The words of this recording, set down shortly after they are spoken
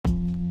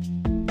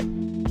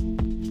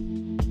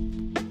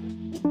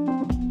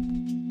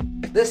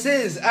This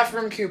is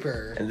Ephriam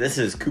Cooper. And this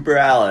is Cooper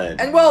Allen.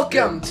 And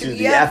welcome to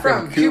the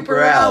Ephriam Cooper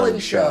Allen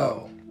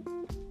Show.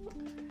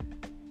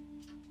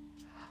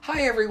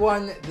 Hi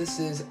everyone,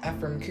 this is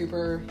Ephriam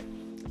Cooper.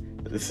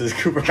 This is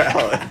Cooper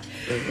Allen.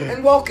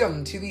 And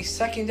welcome to the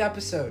second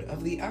episode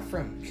of the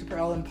Ephriam Cooper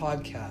Allen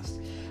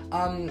podcast.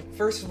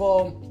 First of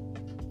all,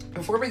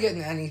 before we get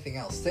into anything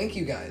else, thank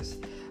you guys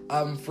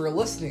for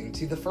listening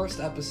to the first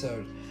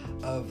episode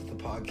of the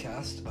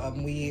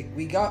podcast.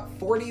 We got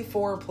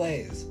 44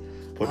 plays.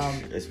 Which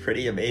is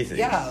pretty amazing.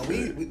 Yeah,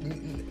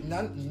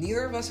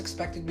 neither of us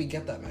expected we'd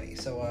get that many,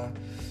 so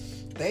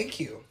thank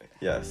you.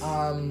 Yes.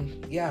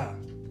 Yeah.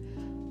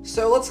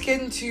 So let's get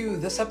into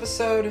this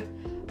episode.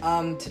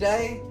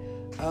 Today,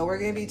 we're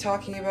going to be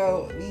talking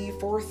about the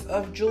 4th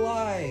of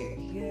July.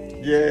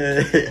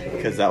 Yay!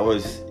 Because that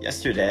was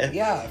yesterday.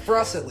 Yeah, for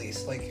us at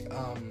least. I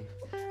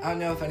don't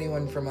know if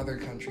anyone from other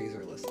countries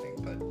are listening,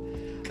 but...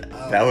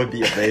 that would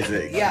be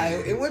amazing. Yeah,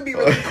 it would be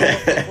really cool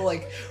if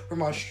people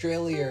from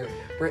Australia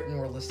or Britain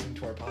were listening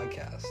to our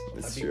podcast.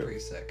 That'd be pretty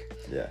sick.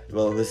 Yeah.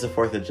 Well, this is the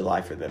 4th of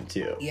July for them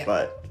too. Yeah.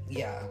 But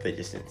yeah, they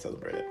just didn't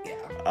celebrate it.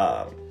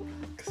 Yeah.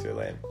 Because they're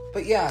lame.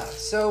 But yeah,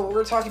 so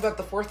we're talking about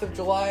the 4th of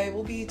July.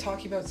 We'll be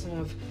talking about some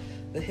of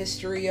the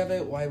history of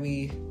it, why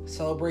we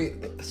celebrate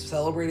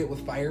it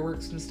with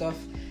fireworks and stuff.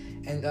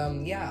 And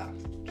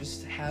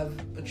just have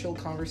a chill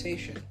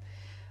conversation.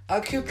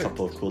 Cooper. A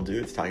couple of cool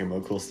dudes talking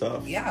about cool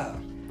stuff. Yeah,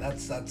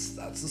 that's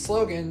the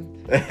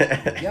slogan.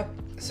 Yep.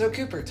 So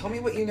Cooper, tell me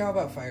what you know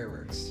about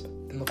fireworks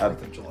in the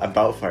 4th of July.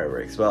 About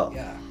fireworks. Well,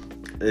 yeah.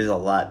 There's a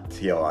lot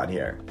to go on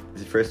here.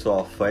 First of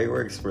all,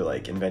 fireworks were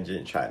invented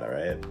in China,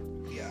 right?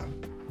 Yeah.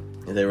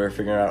 And they were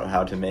figuring out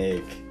how to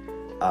make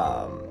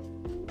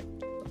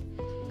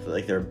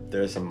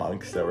there's some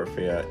monks that were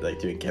figuring out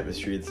doing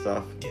chemistry and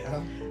stuff.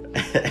 Yeah.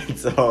 And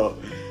so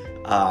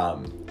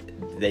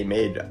they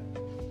made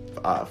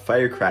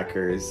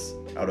firecrackers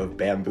out of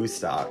bamboo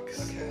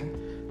stalks. Okay.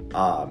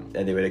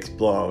 And they would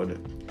explode,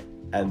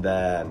 and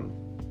then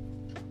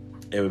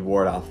it would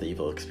ward off the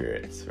evil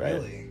spirits, right?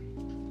 Really?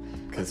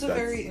 That's a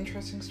very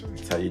interesting story.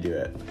 That's how you do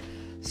it.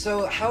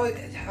 So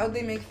how'd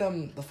they make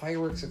the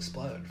fireworks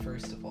explode?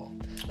 First of all,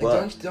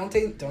 don't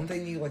they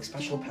need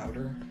special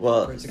powder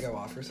for it to go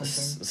off or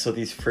something? So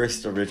these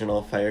first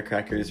original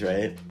firecrackers,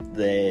 right?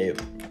 They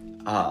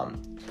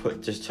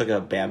just took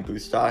a bamboo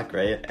stalk,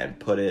 right, and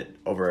put it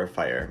over a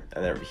fire,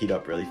 and then heat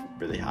up really,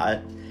 really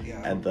hot.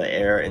 Yeah. And the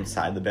air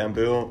inside the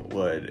bamboo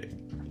would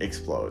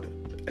explode,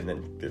 and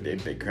then there'd be a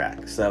big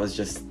crack. So that was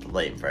just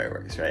lame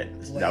fireworks, right?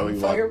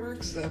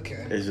 Fireworks?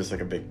 Okay. It was just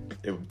it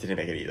didn't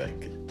make any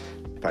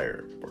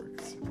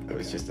fireworks. It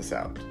was just a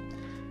sound.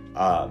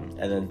 And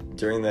then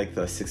during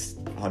the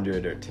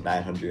 600 to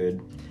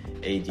 900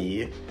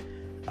 AD,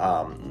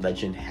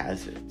 legend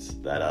has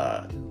it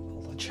that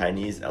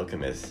Chinese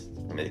alchemists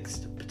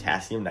mixed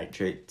potassium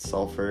nitrate,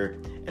 sulfur,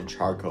 and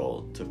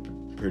charcoal to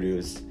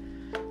produce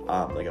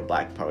a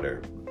black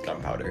powder,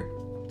 gunpowder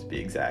to be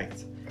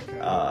exact. Okay.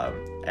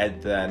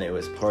 And then it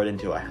was poured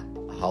into a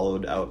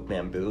hollowed out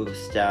bamboo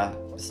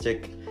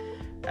stick,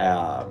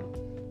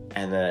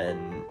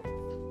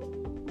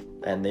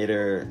 and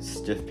later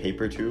stiff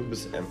paper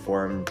tubes, and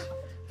formed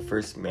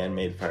first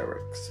man-made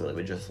fireworks. So they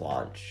would just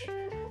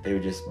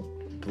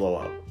blow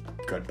up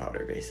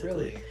gunpowder, basically.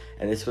 Really?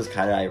 And this was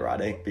kind of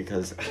ironic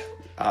because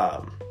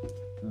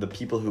the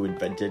people who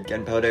invented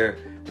gunpowder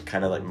were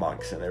kind of like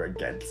monks, and they were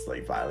against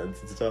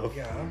violence and stuff.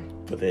 Yeah.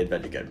 But they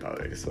invented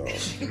gunpowder, so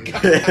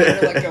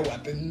gunpowder a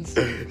weapons.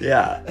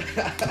 Yeah.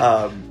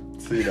 So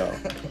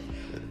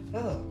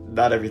Oh.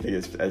 Not everything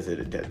is as it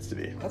intends to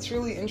be. That's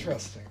really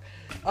interesting.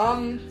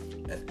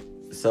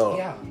 So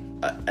yeah.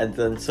 And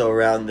then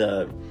around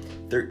the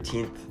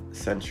 13th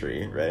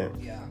century, right?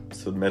 Yeah.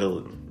 So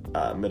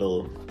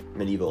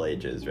medieval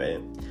ages, right?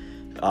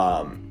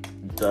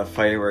 The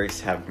fireworks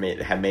have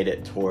made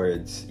it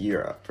towards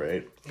Europe,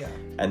 right? Yeah.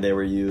 And they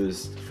were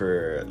used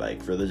for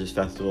religious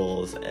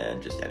festivals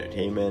and just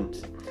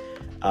entertainment,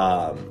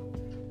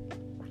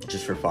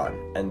 just for fun.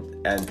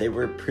 And they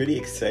were pretty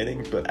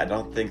exciting, but I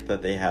don't think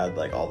that they had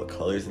all the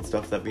colors and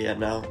stuff that we had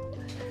now.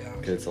 Yeah.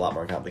 Because it's a lot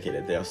more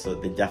complicated. They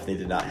definitely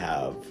did not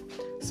have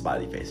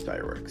smiley face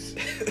fireworks.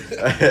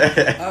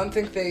 I don't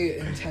think they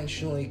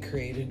intentionally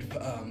created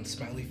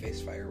smiley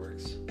face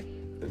fireworks.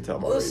 Until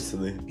more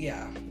recently.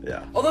 Yeah.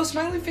 Yeah. Although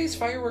smiley face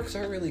fireworks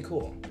are really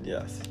cool.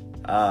 Yes.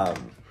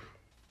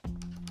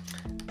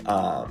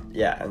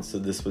 Yeah, and so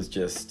this was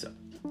just...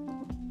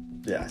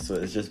 Yeah, so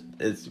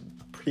it's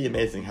pretty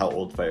amazing how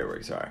old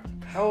fireworks are.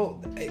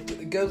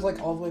 It goes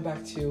all the way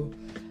back to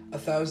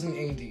 1000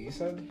 AD, you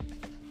said?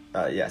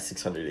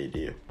 600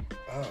 AD.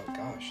 Oh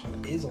gosh,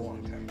 that is a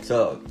long time.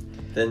 So,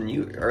 then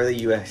early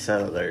U.S.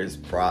 settlers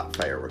brought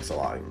fireworks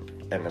along,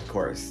 and of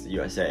course,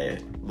 USA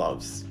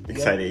loves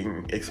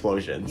exciting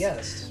explosions.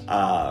 Yes.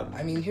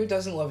 Who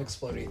doesn't love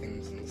exploding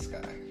things in the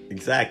sky?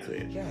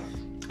 Exactly. Yeah.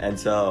 And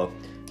so,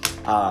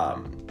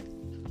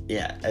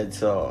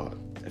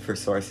 for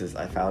sources,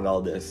 I found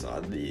all this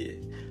on the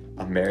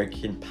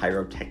American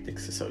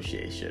Pyrotechnics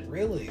Association.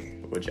 Really?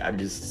 Which I'm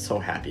just so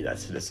happy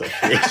that's an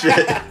association.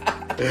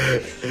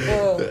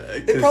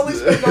 They probably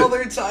spend all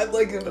their time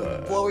like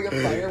blowing up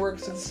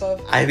fireworks and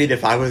stuff. I mean,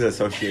 if I was an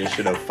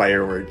association of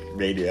firework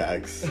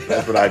maniacs,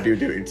 that's what I'd be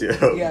doing too.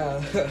 Yeah.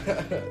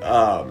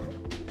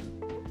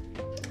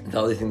 The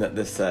only thing that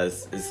this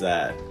says is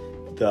that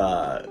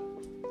the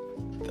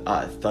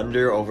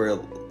thunder over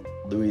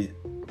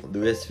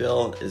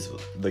Louisville is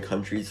the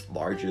country's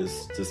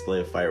largest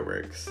display of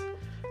fireworks,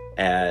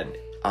 and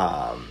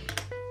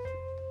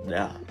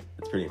yeah,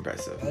 it's pretty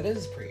impressive. That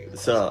is pretty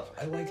impressive. So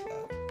I like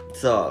that.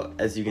 So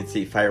as you can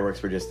see,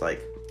 fireworks were just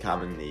like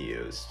commonly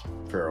used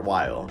for a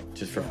while,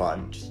 just for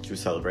fun, just to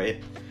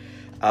celebrate.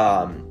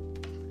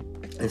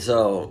 And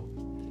so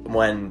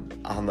when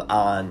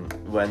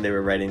when they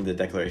were writing the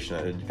Declaration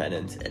of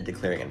Independence and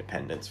declaring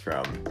independence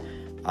from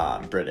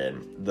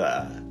Britain,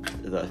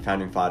 the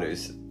founding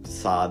fathers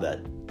saw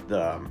that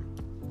the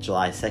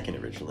July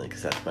 2nd originally,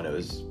 because that's when it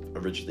was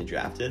originally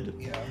drafted,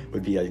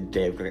 would be a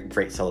day of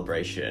great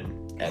celebration.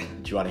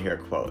 And do you want to hear a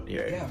quote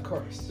here? Yeah, of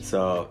course.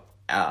 So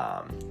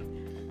John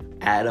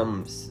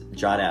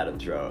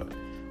Adams wrote,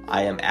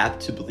 "I am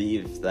apt to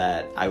believe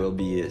that I will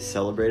be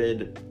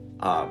celebrated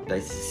by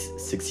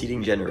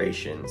succeeding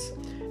generations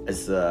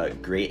as the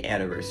great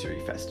anniversary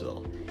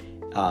festival.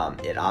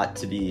 It ought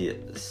to be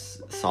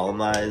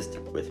solemnized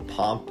with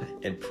pomp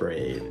and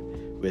parade,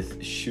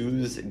 with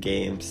shoes,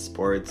 games,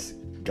 sports,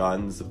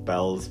 guns,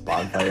 bells,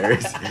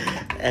 bonfires,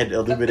 and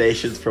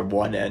illuminations from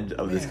one end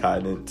of this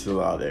continent to the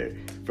other,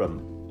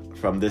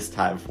 from this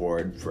time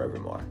forward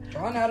forevermore."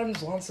 John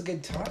Adams wants a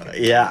good time.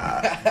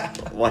 Yeah.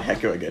 One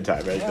heck of a good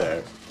time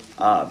there.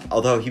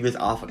 Although he was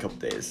off a couple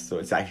days, so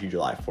it's actually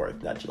July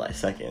 4th, not July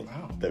 2nd,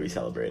 that we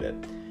celebrate it.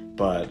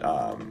 But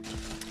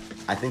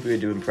I think we were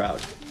doing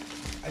proud.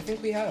 I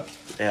think we have.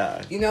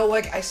 Yeah. You know,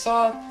 like, I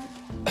saw...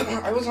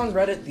 I was on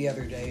Reddit the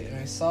other day, and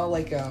I saw,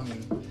 like,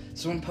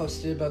 someone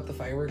posted about the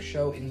fireworks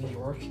show in New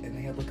York, and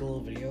they had, like, a little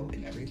video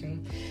and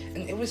everything.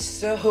 And it was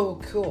so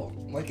cool.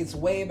 Like, it's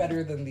way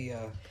better than the,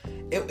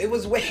 It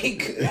was way...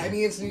 I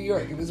mean, it's New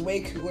York. It was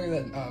way cooler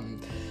than,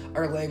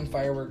 our lame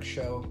fireworks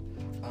show,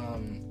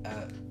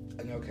 at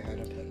Anoka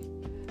Hennepin.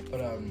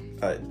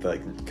 But, the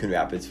Coon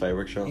Rapids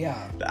fireworks show?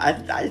 Yeah.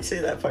 I'd say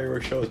that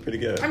fireworks show was pretty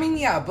good. I mean,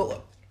 yeah, but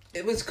look,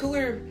 it was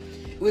cooler...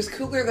 It was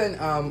cooler than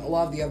a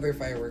lot of the other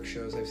fireworks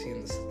shows I've seen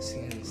in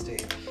the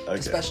state. Okay.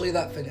 Especially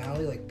that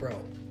finale, like, bro.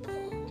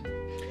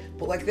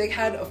 But, like, they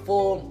had a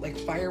full, like,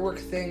 firework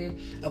thing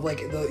of, like,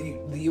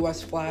 the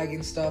U.S. flag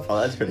and stuff.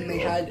 Oh, that's pretty cool. And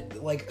they had,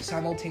 like,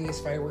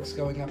 simultaneous fireworks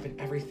going up and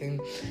everything.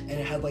 And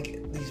it had,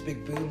 like, these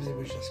big booms. It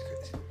was just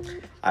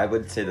crazy. I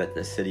would say that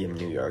the city of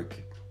New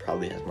York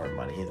probably has more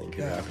money than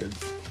Coon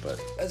Rapids, but...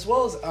 As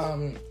well as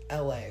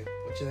L.A.,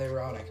 which is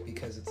ironic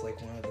because it's,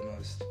 like, one of the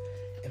most...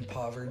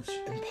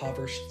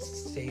 impoverished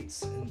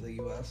states in the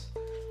U.S.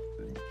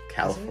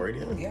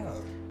 California? Yeah.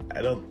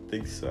 I don't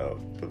think so,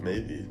 but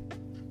maybe.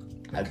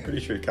 Okay. I'm pretty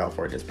sure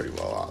California's pretty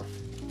well off.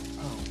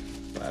 Oh.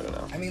 But I don't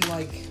know. I mean,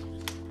 like,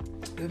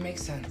 it would make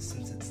sense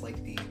since it's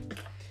like the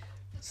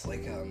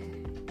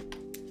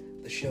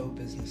show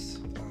business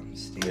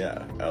state.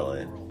 Yeah,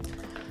 LA.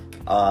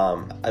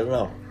 I don't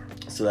know.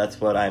 So that's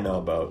what I know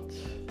about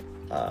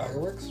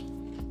fireworks?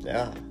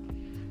 Yeah.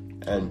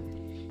 And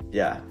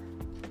yeah.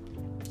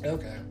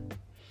 Okay.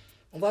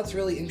 Well, that's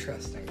really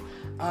interesting.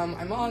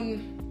 I'm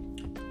on...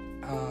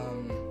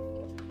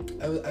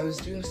 I was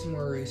doing some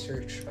more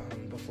research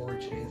before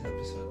today's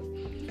episode,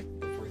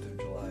 the 4th of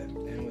July,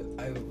 and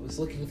I was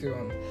looking through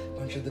a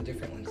bunch of the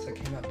different links that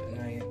came up, and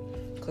I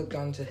clicked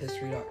onto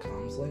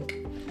history.com's link,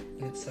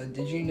 and it said,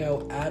 "Did you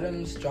know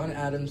John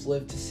Adams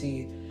lived to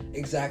see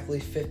exactly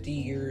 50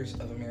 years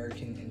of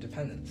American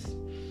independence?"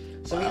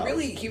 So wow.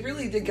 he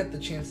really did get the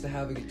chance to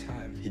have a good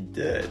time. He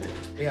did.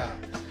 Yeah.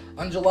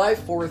 On July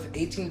 4th,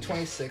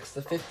 1826,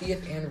 the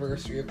 50th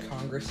anniversary of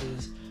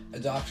Congress's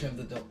adoption of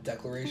the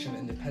Declaration of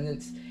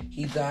Independence,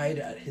 he died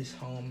at his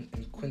home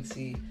in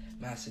Quincy,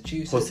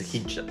 Massachusetts. Oh, so he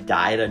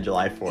died on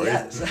July 4th?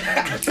 Yes.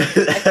 I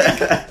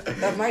think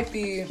that might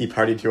be... He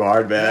partied too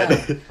hard, man.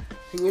 Yeah.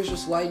 He was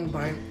just lighting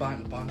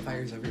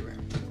bonfires everywhere.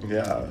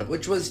 Yeah.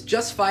 Which was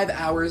just 5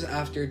 hours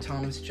after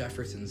Thomas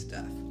Jefferson's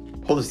death.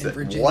 Hold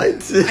on,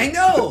 what? I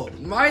know!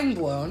 Mind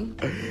blown,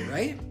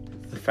 right?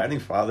 The founding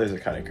fathers are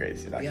kind of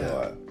crazy, not gonna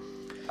lie.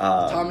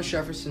 Thomas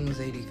Jefferson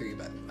was 83,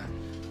 but...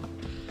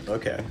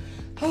 Okay.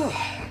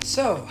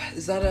 So,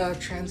 is that a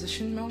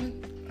transition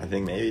moment? I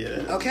think maybe it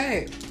is.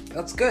 Okay,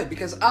 that's good,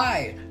 because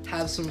I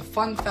have some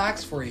fun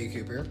facts for you,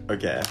 Cooper.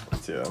 Okay,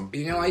 let's do them.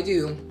 You know I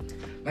do.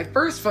 My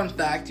first fun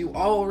fact you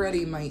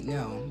already might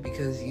know,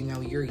 because you know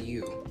you're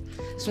you.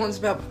 This one's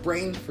about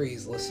brain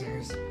freeze,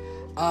 listeners.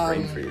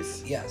 Brain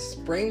freeze? Yes,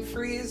 brain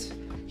freeze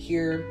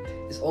here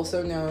is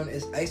also known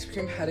as ice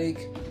cream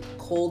headache,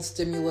 cold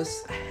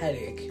stimulus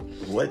headache.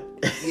 What?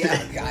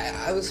 Yeah,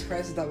 I was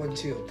surprised at that one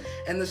too.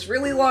 And this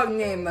really long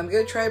name that I'm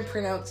going to try and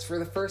pronounce for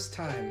the first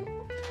time,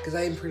 because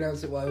I didn't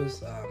pronounce it while I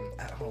was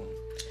at home.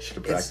 Should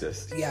have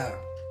practiced. Yeah.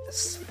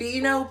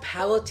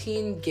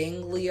 Sphenopalatine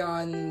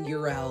ganglion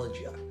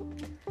uralgia.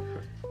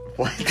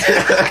 What?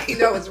 I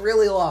know, it's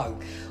really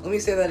long. Let me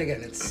say that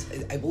again.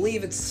 I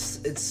believe it's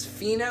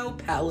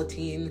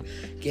phenopalatine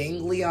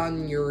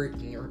ganglion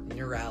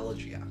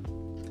neuralgia.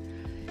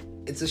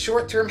 It's a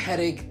short-term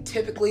headache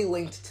typically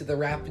linked to the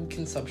rapid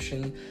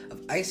consumption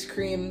of ice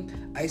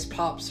cream, ice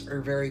pops,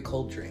 or very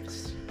cold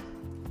drinks.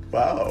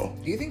 Wow.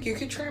 Do you think you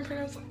could try and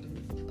pronounce that?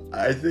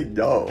 I think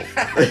no.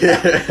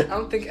 I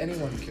don't think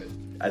anyone could.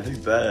 I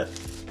think that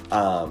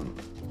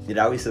it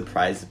always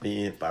surprised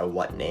me by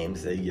what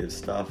names they give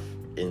stuff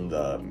in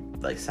the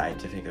like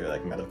scientific or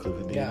like medical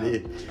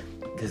community.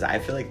 Because I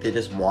feel like they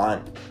just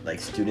want like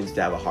students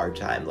to have a hard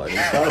time learning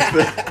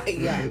stuff.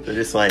 Yeah. They're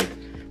just like,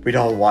 we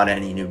don't want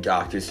any new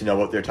doctors to know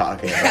what they're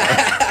talking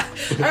about.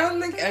 I don't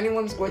think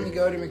anyone's going to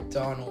go to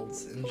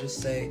McDonald's and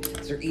just say,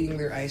 as they're eating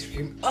their ice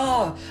cream,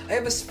 oh, I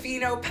have a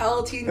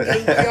phenopalatine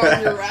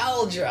ganglion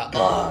neuralgia.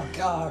 Oh,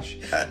 gosh,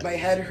 my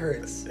head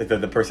hurts. And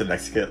then the person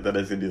next to it that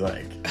is going to be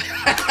like,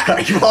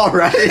 are you all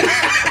right?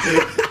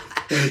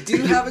 Do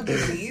you have a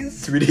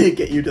disease? Do we need to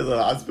get you to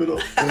the hospital?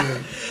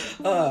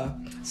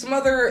 Some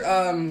other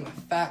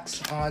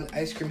facts on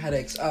ice cream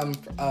headaches.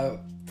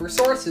 For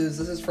sources,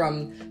 this is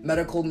from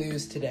Medical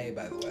News Today,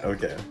 by the way.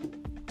 Okay.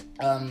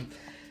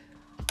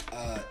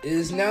 It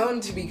is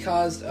known to be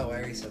caused... Oh, I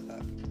already said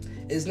that.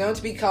 It is known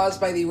to be caused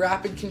by the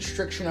rapid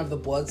constriction of the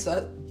blood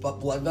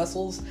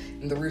vessels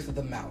in the roof of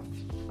the mouth.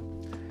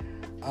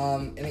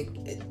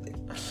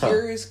 And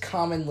cures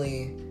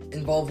commonly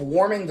involve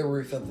warming the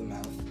roof of the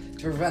mouth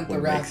to prevent the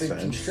rapid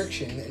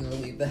constriction and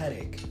relieve the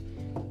headache.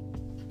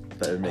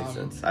 That makes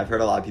sense. I've heard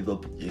a lot of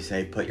people, you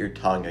say, put your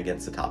tongue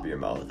against the top of your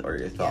mouth or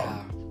your thumb.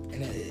 Yeah,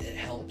 and it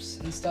helps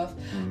and stuff.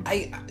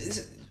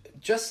 Mm.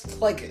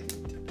 Just like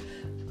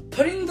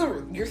putting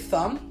your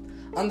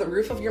thumb on the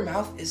roof of your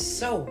mouth is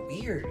so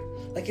weird.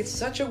 Like, it's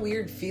such a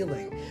weird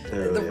feeling.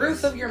 Really the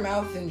roof of your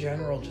mouth in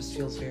general just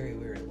feels very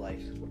weird. Like,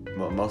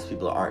 well, most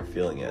people aren't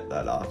feeling it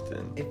that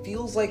often. it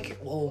feels like,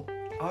 well,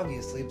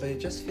 obviously, but it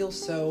just feels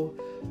so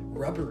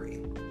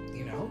rubbery,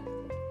 you know?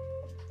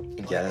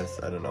 I guess,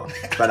 I don't know.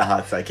 It's been a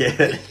hot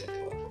second.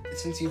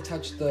 Since you've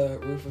touched the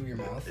roof of your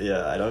mouth.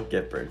 Yeah, I don't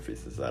get burn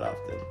freezes that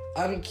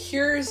often.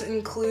 Cures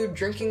include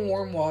drinking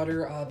warm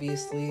water,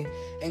 obviously,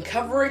 and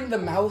covering the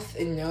mouth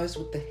and nose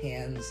with the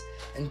hands,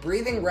 and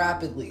breathing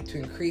rapidly to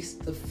increase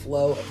the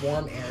flow of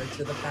warm air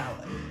to the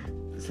palate.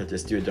 So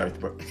just do a Darth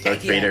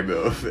Vader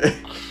move.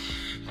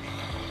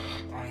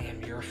 I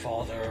am your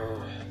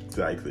father.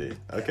 Exactly.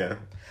 Okay.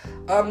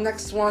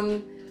 Next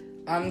one.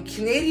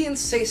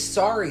 Canadians say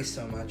sorry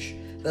so much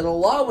that a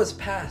law was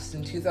passed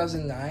in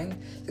 2009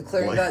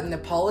 declaring that an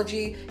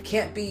apology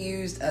can't be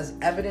used as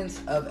evidence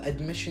of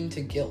admission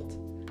to guilt.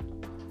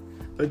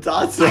 That's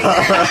awesome.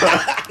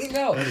 I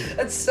know.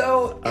 That's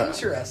so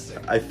interesting.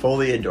 I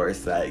fully endorse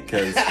that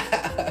because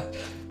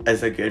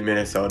as a good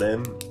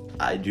Minnesotan,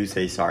 I do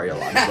say sorry a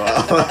lot as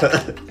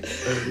well.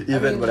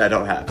 Even when I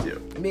don't have to.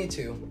 Me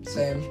too.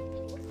 Same.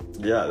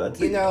 Yeah, that's...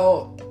 You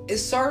know,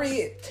 is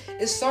sorry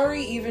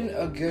even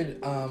a good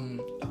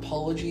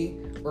apology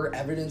or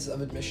evidence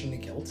of admission to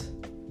guilt?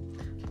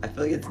 I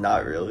feel like it's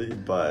not really,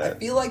 but... I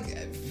feel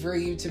like for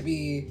you to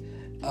be...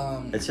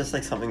 it's just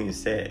like something you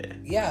say.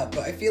 Yeah, but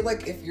I feel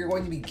like if you're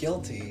going to be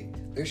guilty,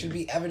 there should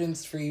be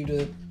evidence for you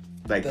to...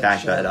 Like,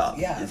 back that up.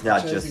 Yeah. It's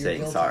not just saying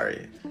guilty.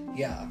 sorry.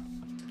 Yeah.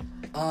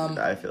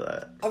 I feel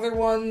that. Other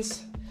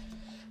ones...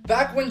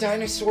 Back when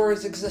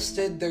dinosaurs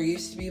existed, there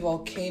used to be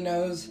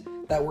volcanoes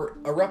that were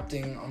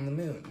erupting on the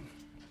moon.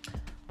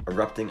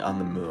 Erupting on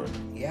the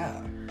moon?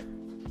 Yeah.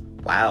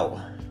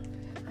 Wow.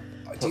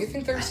 Do you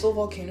think there's still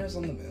volcanoes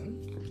on the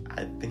moon?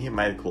 I think it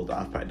might have cooled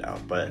off by now,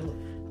 but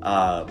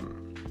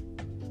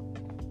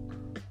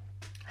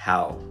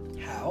how?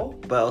 How?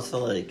 But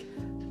also, like,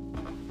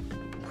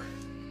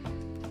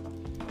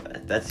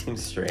 that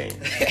seems strange.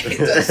 It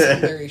does seem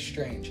very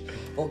strange.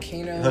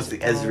 Volcanoes.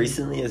 As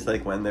recently as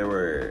like when there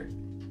were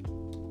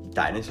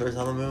dinosaurs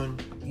on the moon?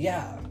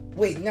 Yeah.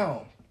 Wait,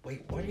 no.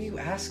 Wait, what are you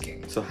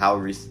asking? So how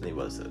recently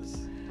was this?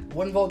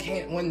 When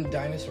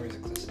dinosaurs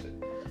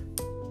existed.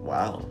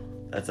 Wow.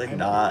 That's like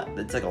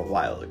that's like a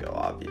while ago,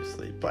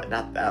 obviously, but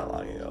not that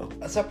long ago.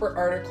 A separate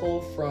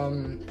article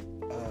from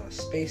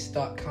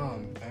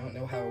space.com. I don't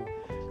know how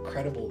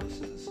credible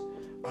this is.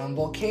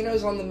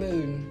 Volcanoes on the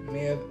moon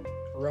may have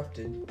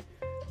erupted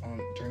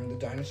during the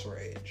dinosaur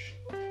age.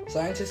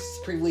 Scientists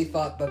previously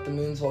thought that the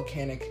moon's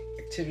volcanic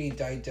activity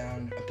died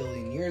down 1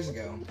 billion years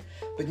ago,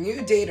 but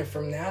new data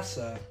from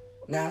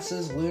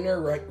NASA's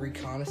Lunar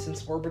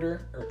Reconnaissance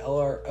Orbiter, or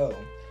LRO,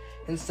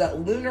 hints that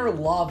lunar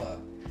lava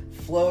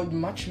flowed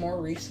much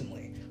more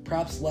recently,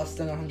 perhaps less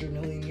than 100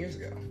 million years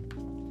ago.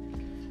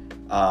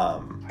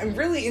 I'm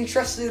really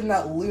interested in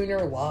that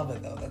lunar lava,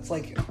 though. That's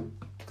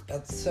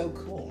so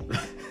cool.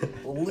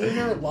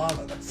 Lunar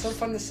lava. That's so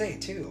fun to say,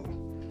 too.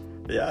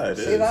 Yeah, it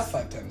is. Say that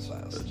 5 times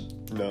fast.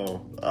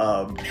 No.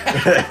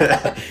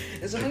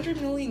 Is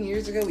 100 million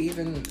years ago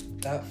even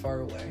that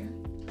far away?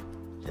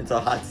 It's a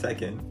hot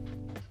second.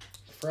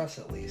 For us,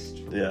 at least.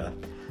 Yeah.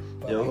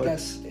 But you know, I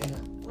guess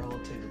in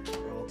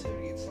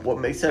relativity, it's not. What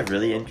makes that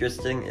really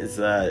interesting is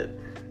that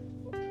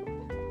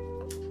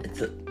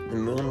it's the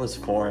moon was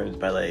formed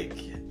by, like,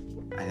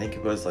 I think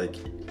it was, like,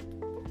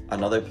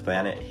 another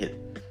planet hit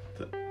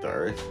the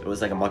Earth. It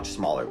was, like, a much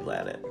smaller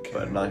planet,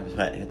 but another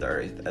planet hit the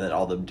Earth, and then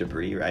all the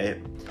debris, right?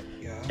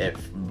 Yeah.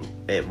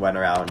 It went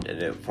around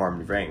and it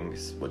formed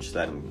rings, which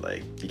then,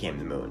 like, became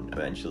the moon,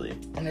 eventually.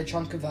 And a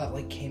chunk of that,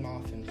 like, came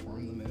off and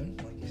formed the moon,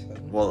 like you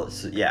said? Well,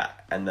 so, yeah,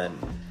 and then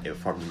it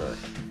formed the moon.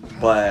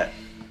 But,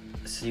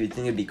 so you'd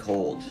think it'd be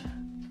cold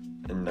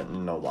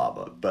and no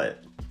lava,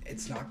 but...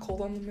 It's not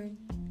cold on the moon?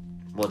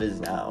 Well, it is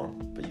now,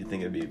 but you'd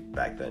think it'd be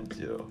back then,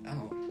 too.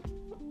 Oh.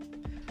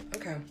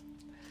 Okay.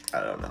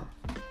 I don't know.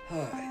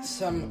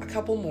 A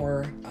couple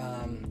more,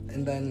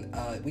 and then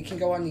we can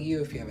go on to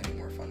you if you have any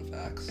more fun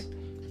facts.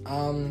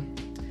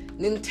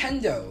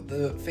 Nintendo,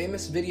 the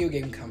famous video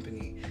game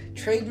company,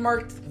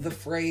 trademarked the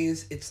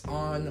phrase, "It's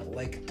on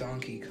like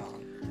Donkey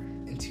Kong,"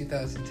 in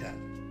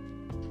 2010.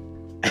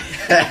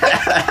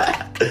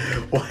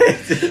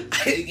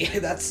 What? Yeah,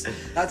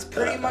 that's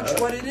pretty much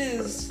what it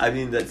is. I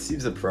mean, that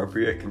seems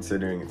appropriate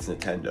considering it's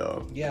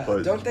Nintendo. Yeah,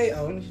 but, don't they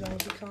own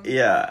Donkey Kong?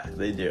 Yeah,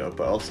 they do,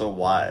 but also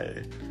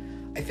why?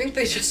 I think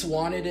they just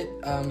wanted it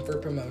for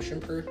promotion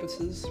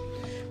purposes.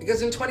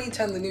 Because in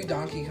 2010, the new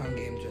Donkey Kong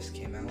game just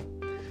came out.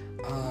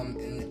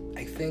 And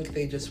I think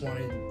they just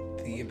wanted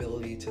the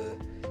ability to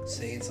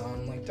say it's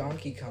on like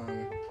Donkey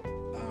Kong.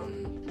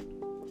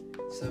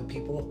 So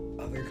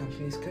other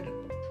companies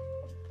couldn't.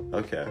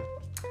 Okay.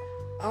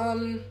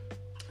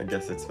 I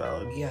guess it's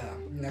valid. Yeah.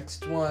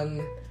 Next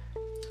one.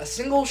 A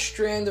single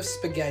strand of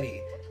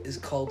spaghetti is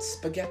called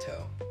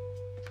spaghetto.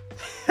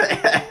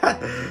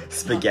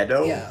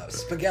 Spaghetto? Yeah,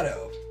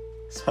 spaghetto.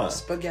 Huh.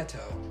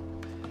 Spaghetto.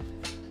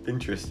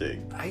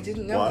 Interesting. I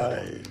didn't know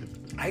Why?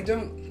 that. I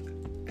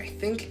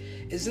think,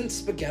 isn't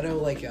spaghetto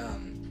like,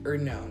 or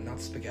no, not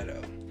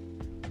spaghetto.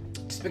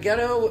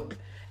 Spaghetto,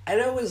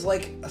 edo is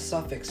like a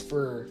suffix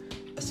for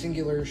a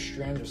singular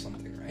strand of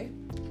something, right?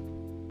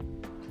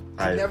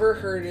 I've never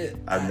heard it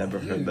I've never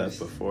used. heard that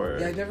before.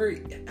 Yeah, I've never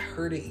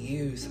heard it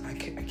used. I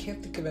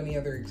can't think of any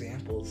other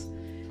examples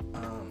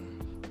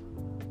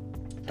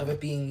of it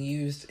being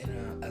used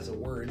as a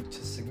word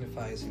to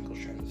signify a single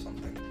strand of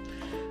something.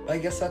 But I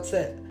guess that's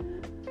it.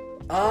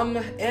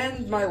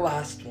 And my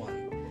last one.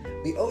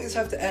 We always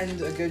have to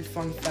end a good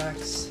fun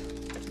facts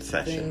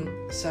session,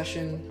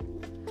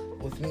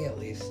 with me at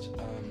least,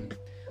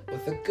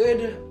 with a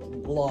good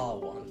law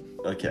one.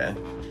 Okay.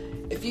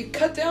 If you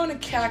cut down a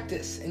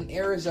cactus in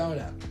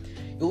Arizona,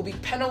 you will be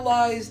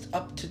penalized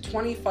up to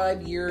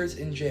 25 years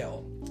in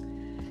jail.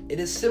 It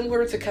is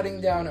similar to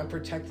cutting down a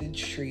protected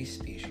tree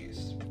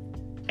species.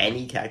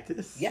 Any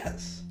cactus?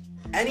 Yes.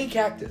 Any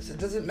cactus. It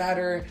doesn't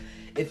matter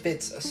if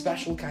it's a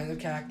special kind of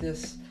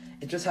cactus.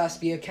 It just has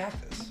to be a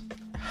cactus.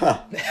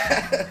 Huh.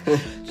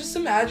 Just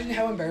imagine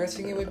how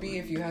embarrassing it would be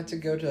if you had to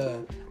go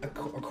to a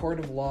court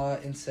of law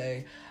and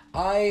say,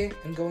 I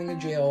am going to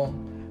jail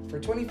for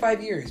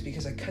 25 years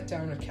because I cut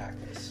down a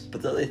cactus.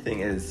 But the other thing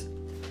is,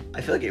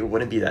 I feel like it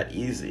wouldn't be that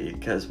easy,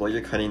 because while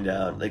you're cutting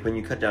down, like when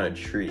you cut down a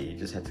tree, you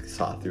just have to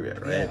saw through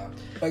it, right? Yeah,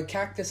 but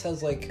cactus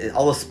has like...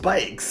 All the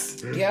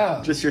spikes.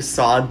 Yeah. Just you're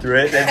sawing through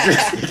it and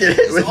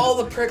just... all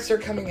the pricks are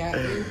coming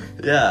at you.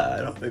 Yeah,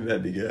 I don't think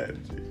that'd be good.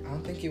 I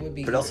don't think it would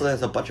be. But also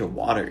there's a bunch of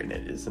water in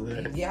it, isn't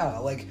there? Yeah,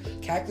 like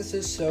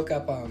cactuses soak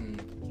up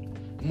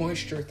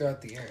moisture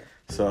throughout the air.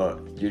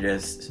 So you're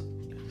just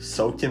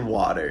soaked in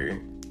water,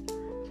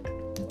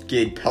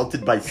 getting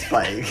pelted by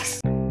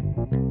spikes.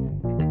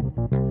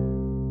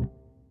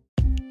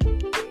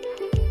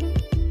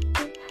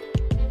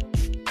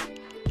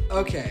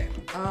 Okay,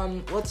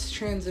 let's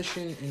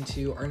transition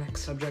into our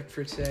next subject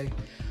for today,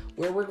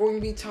 where we're going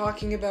to be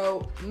talking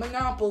about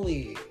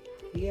Monopoly.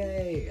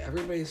 Yay,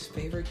 everybody's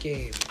favorite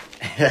game.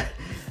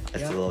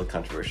 That's a little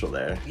controversial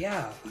there.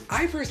 Yeah,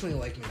 I personally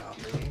like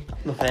Monopoly.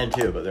 I'm a fan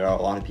too, but there are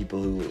a lot of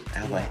people who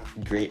have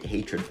like great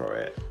hatred for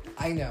it.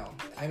 I know.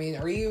 I mean,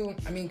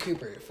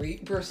 Cooper, for you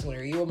personally,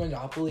 are you a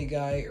Monopoly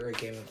guy or a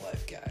Game of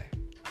Life guy?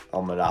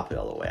 Oh, Monopoly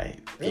all the way.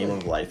 Really? Game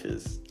of Life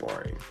is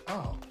boring.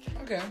 Oh,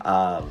 okay.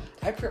 I'm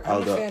a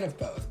fan of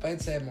both, but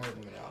I'd say I'm more of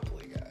a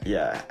Monopoly guy.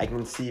 Yeah, I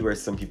can see where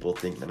some people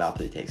think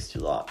Monopoly takes too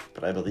long,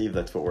 but I believe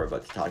that's what we're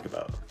about to talk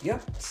about.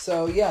 Yep.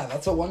 So yeah,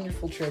 that's a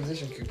wonderful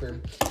transition,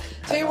 Cooper.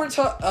 Today we're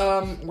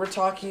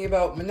talking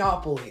about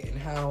Monopoly and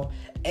how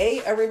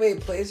A, everybody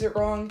plays it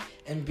wrong,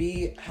 and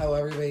B, how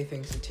everybody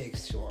thinks it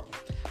takes too long.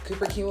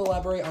 Cooper, can you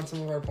elaborate on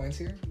some of our points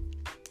here?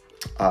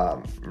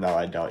 No,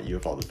 I don't. You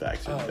have all the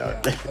facts.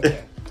 Yeah.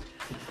 Okay.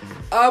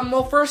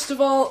 Well, first of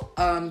all,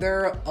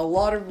 there are a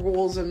lot of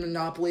rules in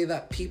Monopoly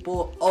that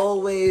people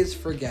always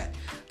forget.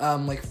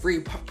 Like free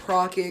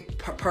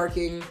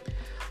parking,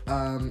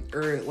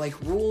 or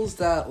like rules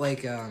that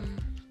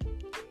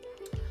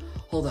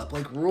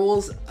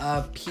rules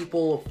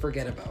people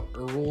forget about,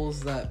 or rules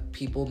that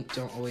people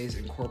don't always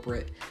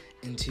incorporate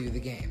into the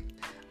game.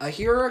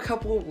 Here are a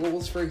couple of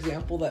rules, for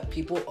example, that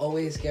people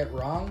always get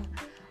wrong.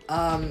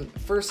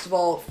 First of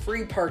all,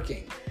 free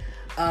parking.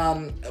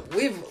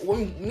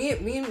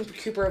 Me and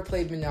Cooper have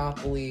played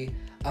Monopoly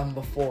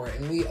before,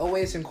 and we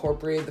always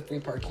incorporated the free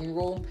parking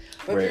rule.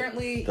 But Where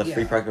apparently, the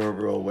free parking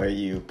rule where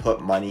you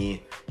put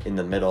money in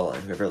the middle,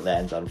 and whoever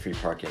lands on free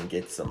parking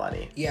gets the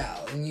money. Yeah,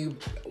 and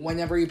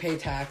whenever you pay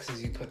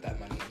taxes, you put that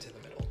money into the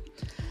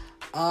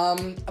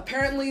middle.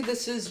 Apparently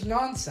this is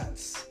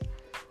nonsense.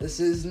 This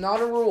is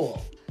not a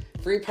rule.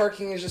 Free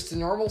parking is just a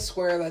normal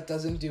square that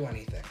doesn't do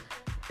anything.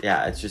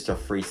 Yeah, it's just a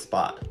free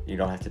spot. You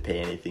don't have to pay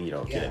anything, you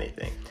don't get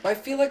anything. But I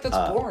feel like that's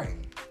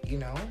boring, you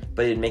know?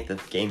 But it'd make the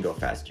game go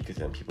faster because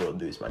then people would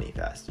lose money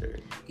faster.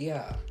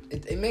 Yeah,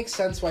 it makes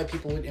sense why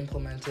people would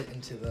implement it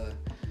into the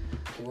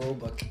rule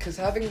book. Because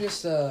having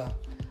just a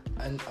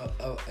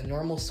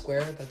normal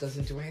square that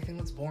doesn't do anything,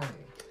 that's boring.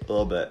 A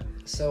little bit.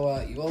 So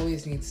you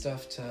always need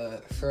stuff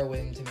to throw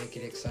in to make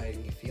it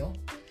exciting, you feel?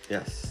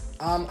 Yes.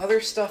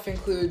 Other stuff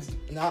includes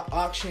not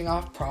auctioning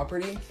off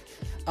property.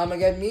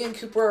 Again, me and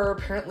Cooper are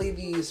apparently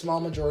the small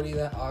majority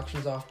that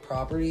auctions off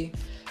property.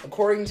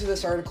 According to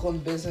this article in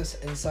Business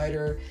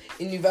Insider,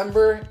 in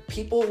November,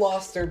 people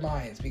lost their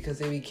minds because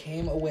they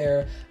became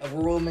aware of a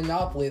rule of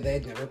monopoly they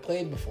had never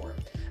played before.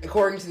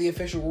 According to the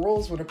official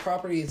rules, when a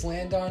property is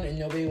landed on and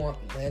nobody wants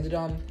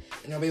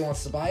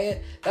to buy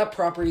it, that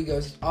property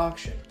goes to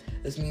auction.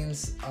 This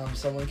means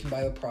someone can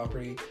buy the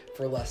property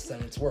for less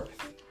than it's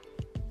worth.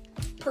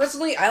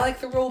 Personally, I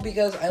like the rule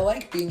because I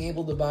like being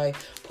able to buy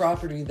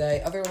property that I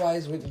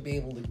otherwise wouldn't be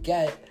able to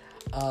get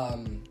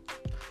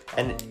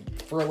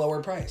for a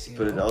lower price.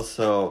 But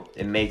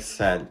it makes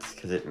sense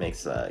because it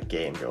makes the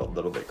game go a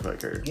little bit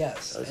quicker.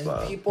 Yes,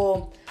 and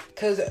people,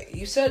 because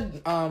you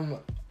said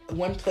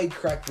when played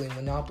correctly,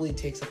 Monopoly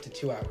takes up to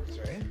 2 hours,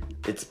 right?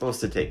 It's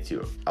supposed to take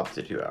up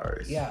to 2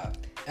 hours. Yeah,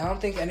 I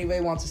don't think anybody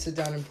wants to sit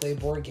down and play a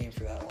board game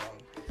for that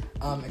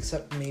long,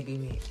 except maybe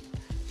me.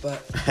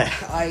 But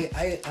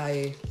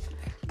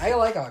I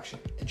like auction.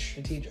 It's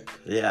strategic.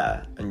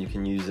 Yeah, and you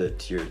can use it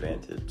to your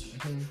advantage.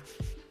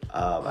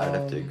 Mm-hmm. I'd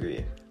have to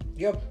agree.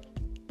 Yep.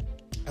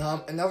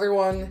 Another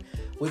one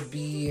would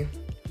be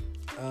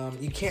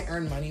you can't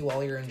earn money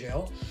while you're in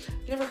jail.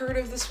 Never heard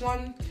of this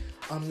one?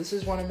 This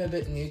is one I'm a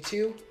bit new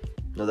to.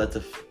 No, that's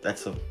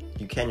a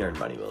you can earn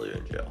money while you're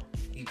in jail.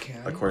 You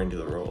can? According to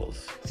the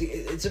rules. See,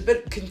 it's a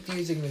bit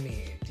confusing to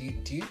me.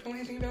 Do you know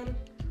anything about it?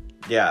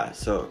 Yeah,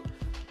 so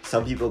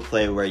some people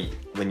play where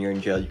when you're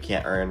in jail you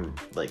can't earn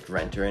like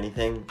rent or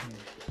anything,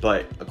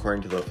 but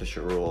according to the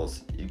official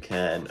rules, you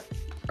can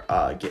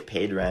get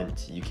paid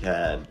rent, you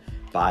can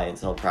buy and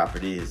sell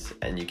properties,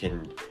 and you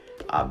can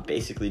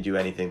basically do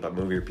anything but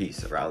move your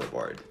piece around the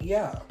board.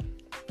 Yeah.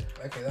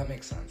 Okay, that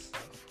makes sense.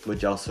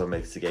 Which also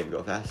makes the game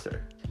go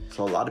faster.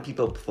 So a lot of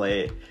people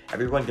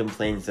everyone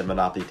complains that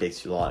Monopoly takes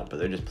too long, but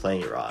they're just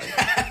playing it wrong.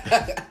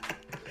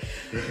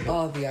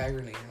 Oh, the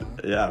irony, huh?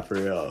 Yeah, for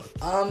real.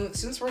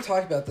 Since we're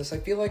talking about this, I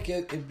feel like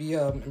it'd be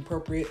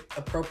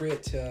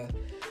appropriate to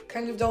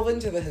kind of delve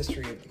into the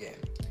history of the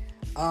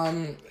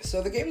game.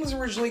 So the game was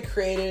originally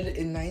created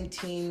in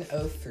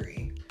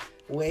 1903,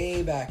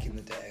 way back in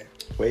the day.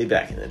 Way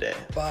back in the day.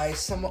 By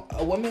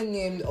a woman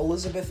named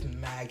Elizabeth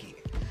Maggie.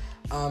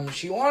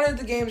 She wanted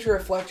the game to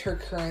reflect her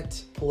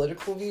current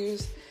political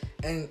views,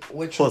 and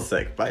which... Hold a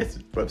sec, my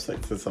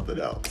website says something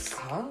else.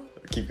 Huh?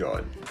 Keep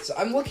going. So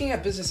I'm looking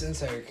at Business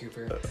Insider,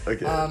 Cooper.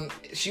 Okay.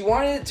 She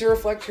wanted it to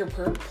reflect her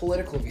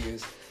political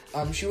views.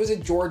 She was a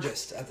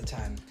Georgist at the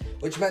time,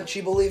 which meant she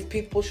believed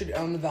people should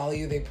own the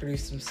value they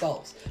produce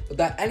themselves, but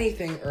that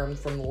anything earned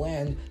from the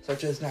land,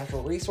 such as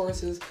natural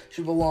resources,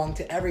 should belong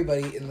to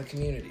everybody in the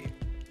community.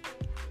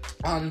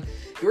 The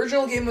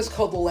original game was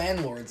called the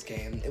Landlord's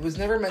Game. It was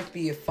never meant to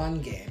be a fun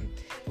game.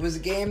 It was a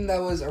game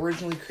that was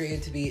originally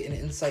created to be an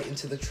insight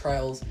into the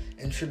trials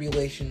and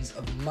tribulations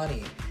of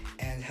money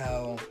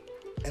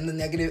and the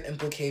negative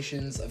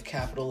implications of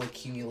capital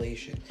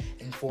accumulation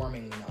in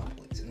forming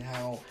monopolies, and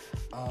how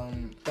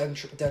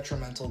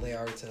detrimental they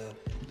are to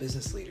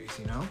business leaders,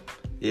 you know?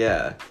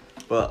 Yeah.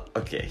 Well,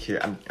 okay, here,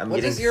 I'm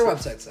What does your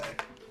website say?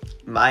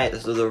 I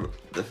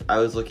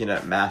was looking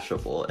at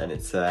Mashable, and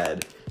it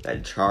said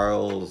that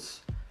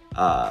Charles,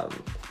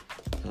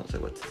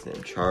 what's his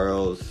name?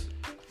 Charles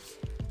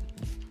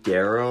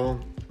Darrow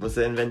was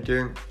the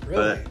inventor. Really?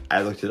 But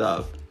I looked it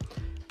up,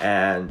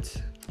 and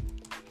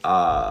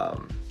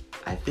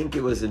I think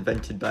it was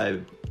invented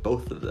by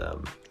both of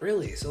them.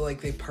 Really? So,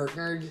 like, they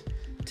partnered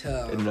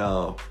to...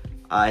 No.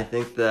 I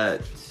think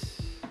that...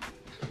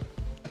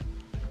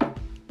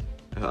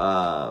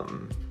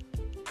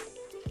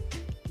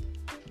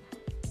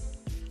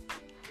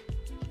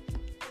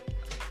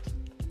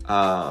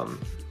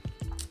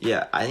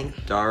 yeah, I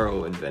think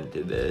Darrow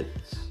invented it.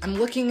 I'm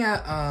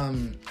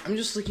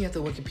just looking at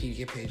the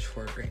Wikipedia page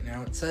for it right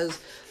now. It says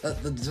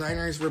that the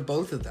designers were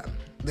both of them.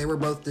 They were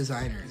both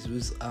designers. It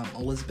was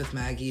Elizabeth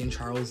Maggie and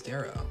Charles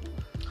Darrow.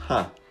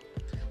 Huh.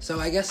 So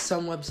I guess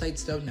some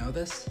websites don't know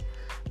this,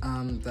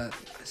 that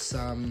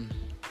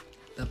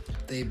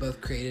they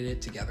both created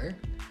it together.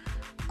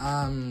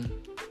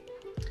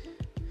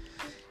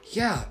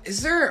 Yeah,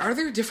 are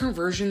there different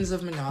versions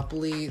of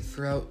Monopoly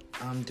throughout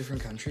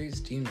different countries?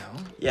 Do you know?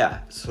 Yeah,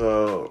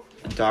 so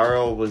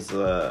Darrow was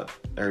I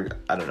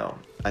don't know.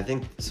 I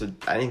think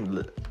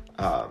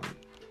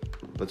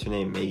what's her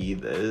name, Maggie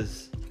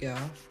Liz,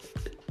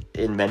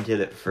 invented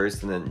it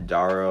first, and then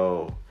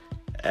Darrow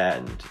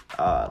and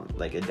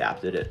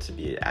adapted it to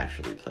be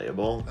actually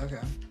playable. Okay.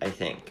 I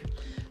think.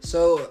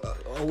 So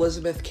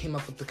Elizabeth came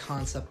up with the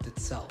concept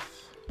itself.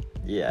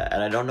 Yeah,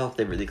 and I don't know if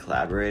they really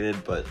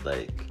collaborated, but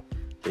like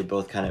they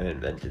both kind of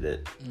invented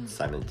it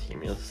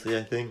simultaneously,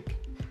 I think.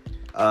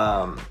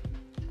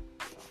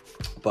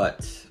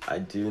 But I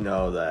do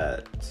know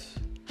that.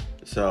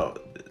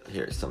 So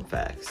here's some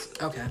facts.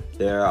 Okay.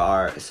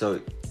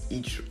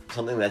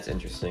 Something that's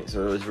interesting.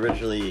 So it was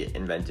originally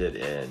invented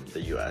in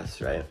the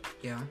U.S., right?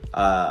 Yeah.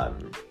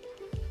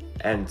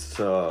 And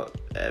so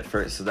at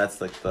first, so that's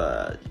like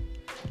the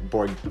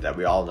board that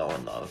we all know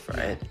and love,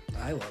 right?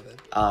 Yeah, I love it.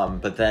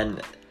 But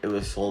then it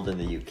was sold in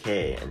the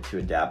UK, and to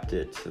adapt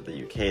it to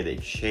the UK, they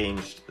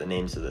changed the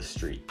names of the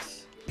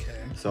streets.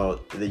 Okay.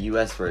 So the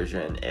US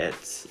version, the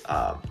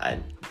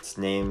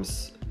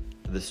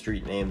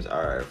street names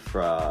are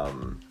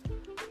from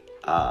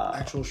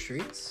actual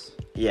streets?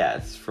 Yeah,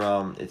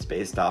 it's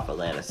based off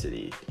Atlantic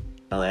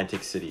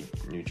City,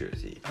 New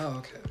Jersey. Oh,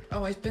 okay.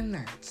 Oh, I've been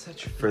there. It's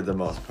such for the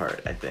most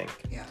part, I think.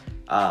 Yeah.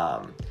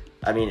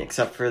 I mean,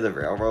 except for the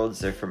railroads,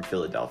 they're from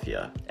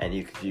Philadelphia. And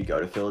if you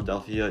go to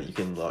Philadelphia, you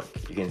can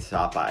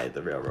stop by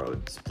the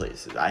railroads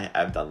places.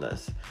 I've done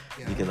this.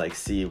 Yeah. You can like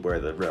see where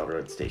the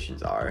railroad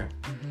stations are,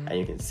 and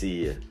you can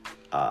see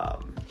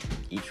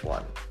each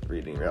one,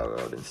 Reading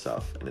Railroad and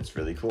stuff, and it's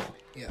really cool.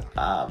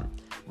 Yeah.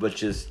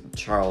 Which is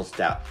Charles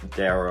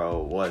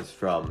Darrow was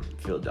from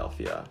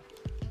Philadelphia,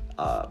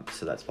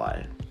 so that's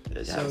why it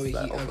has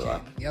that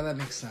overlap. Okay. Yeah, that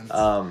makes sense.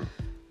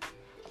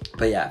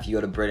 But yeah, if you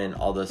go to Britain,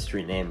 all the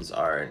street names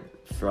are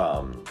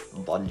from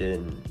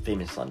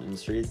famous London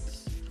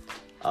streets.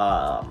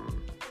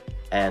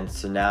 And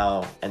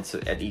so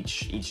at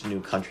each new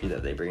country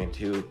that they bring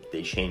into,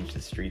 they change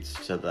the streets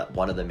to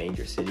one of the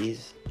major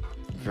cities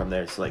from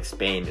there. So like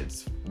Spain,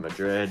 it's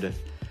Madrid,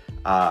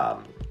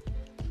 and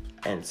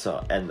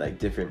like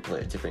different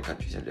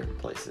countries have different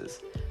places.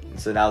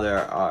 So now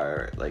there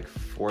are like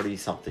 40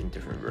 something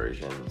different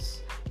versions.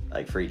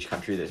 Like for each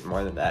country, there's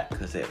more than that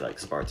because they have like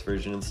sports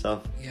version and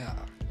stuff. Yeah.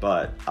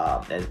 But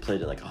and it's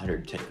played in like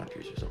 110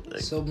 countries or something.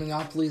 So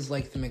Monopoly's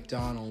like the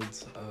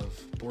McDonald's of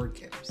board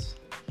games.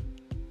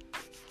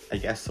 I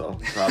guess so,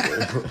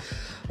 probably.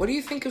 What do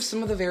you think of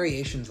some of the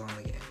variations on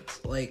the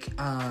games? Like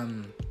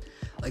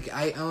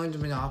I owned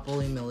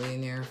Monopoly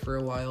Millionaire for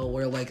a while,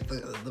 where like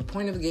the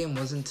point of the game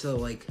wasn't to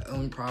like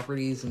own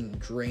properties and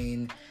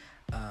drain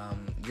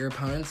your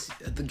opponents.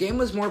 The game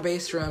was more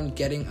based around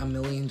getting $1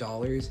 million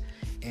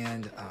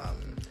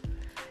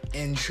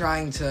and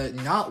trying to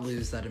not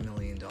lose that $1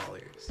 million,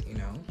 you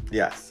know?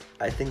 Yes,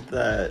 I think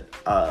that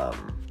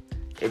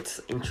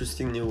it's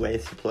interesting new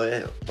ways to play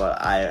it,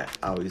 but I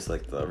always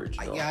like the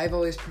original. Yeah, I've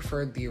always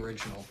preferred the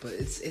original, but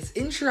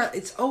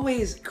it's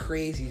always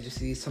crazy to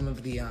see some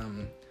of the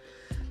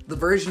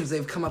versions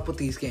they've come up with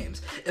these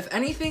games. If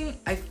anything,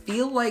 I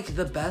feel like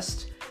the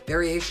best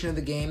variation of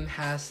the game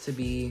has to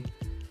be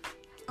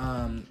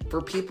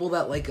for people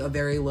that like a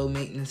very low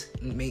maintenance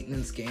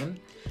game.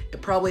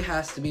 It probably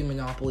has to be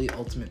Monopoly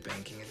Ultimate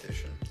Banking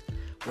Edition,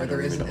 where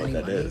there isn't any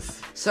money.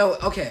 Is. So,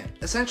 okay,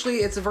 essentially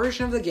it's a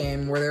version of the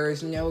game where there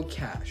is no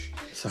cash.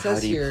 So how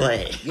do you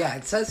play? Yeah,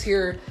 it says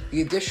here,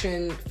 the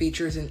edition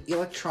features an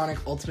electronic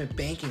ultimate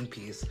banking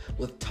piece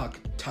with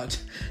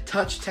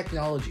touch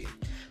technology.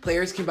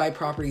 Players can buy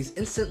properties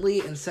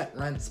instantly and set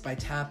rents by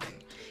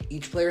tapping.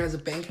 Each player has a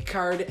bank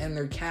card, and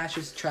their cash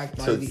is tracked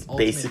by the ultimate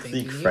banking So it's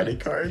basically credit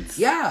cards?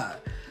 Yeah,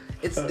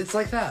 it's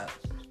like that.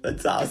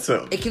 That's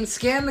awesome. It can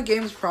scan the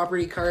game's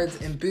property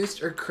cards and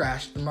boost or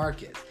crash the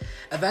market.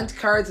 Event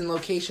cards and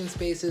location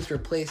spaces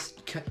replace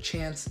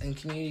chance and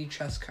community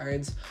chest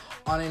cards.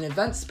 On an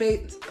event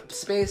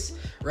space,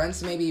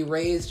 rents may be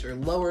raised or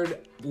lowered.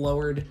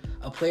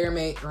 A player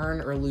may earn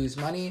or lose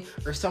money,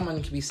 or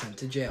someone can be sent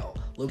to jail.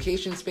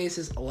 Location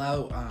spaces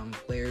allow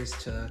players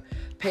to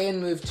pay and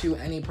move to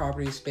any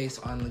property space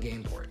on the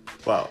game board.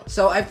 Wow.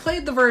 So I've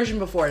played the version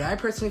before, and I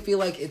personally feel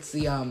like it's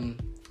the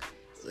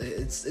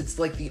it's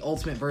like the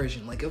ultimate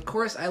version. Like, of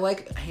course, I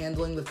like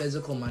handling the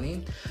physical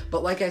money,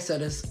 but like I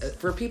said, is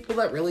for people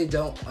that really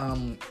don't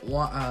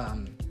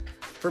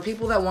for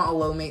people that want a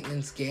low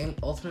maintenance game,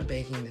 Ultimate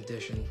Banking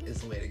Edition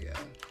is the way to go.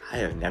 I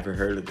have never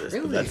heard of this,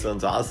 really? But that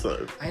sounds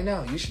awesome. I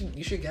know, you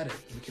should get it.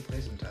 We could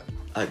play sometime.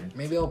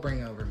 Maybe I'll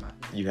bring over mine.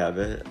 You have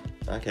it?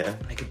 Okay.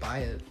 I could buy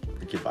it.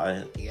 You could buy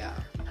it? Yeah.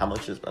 How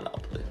much is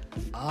Monopoly?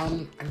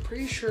 I'm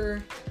pretty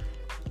sure.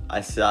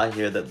 I saw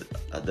here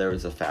that there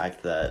was a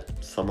fact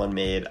that someone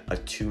made a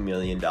 $2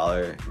 million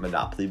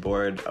Monopoly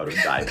board out of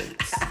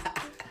diamonds.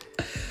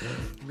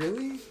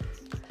 Really?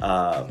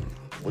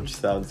 Which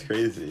sounds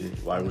crazy.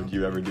 Why would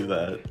you ever do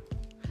that?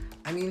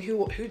 I mean,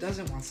 who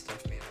doesn't want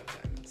stuff made out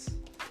of diamonds?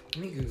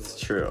 Let me Google it. It's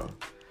true.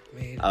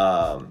 Made.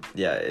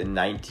 Yeah, in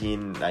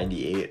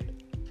 1998,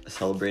 a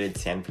celebrated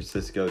San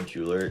Francisco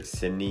jeweler,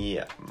 Sidney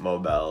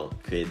Mobile,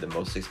 created the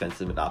most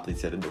expensive Monopoly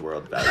set in the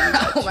world, valued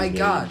at $2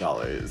 million.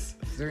 Is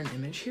there an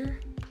image here?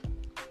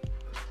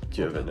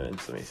 Do you have an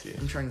image? Let me see.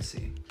 I'm trying to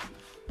see.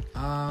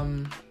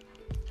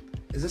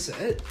 Is this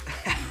it?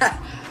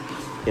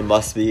 It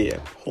must be.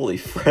 Holy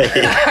frick.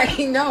 I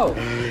know.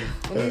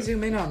 Let me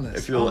zoom in on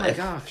this. Oh my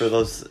gosh. For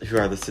those who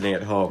are listening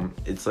at home,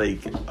 it's like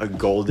a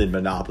golden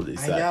Monopoly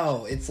set. I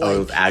know. It's like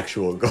with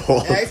actual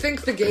gold. I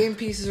think the game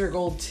pieces are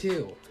gold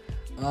too.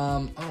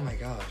 Oh my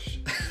gosh.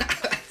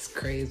 That's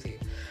crazy.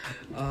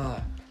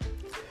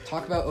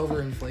 Talk about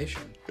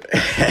overinflation.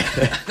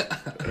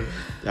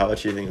 How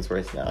much do you think it's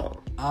worth now?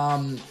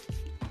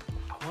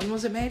 When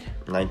was it made?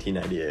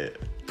 1998.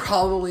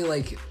 Probably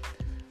like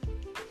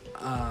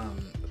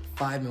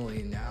 5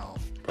 million now.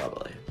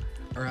 Probably.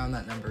 Around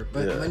that number.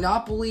 But yeah.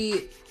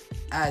 Monopoly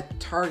at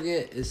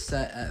Target is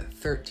set at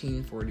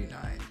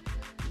 $13.49.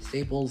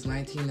 Staples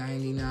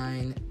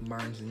 $19.99.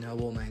 Barnes &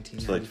 Noble $19.95.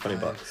 It's like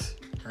 $20.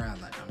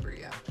 Around that number,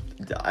 yeah.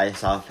 I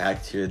saw a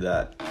fact here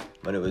that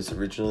when it was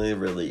originally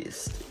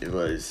released, it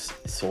was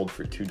sold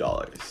for $2.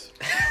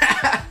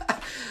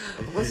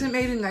 Wasn't it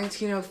made in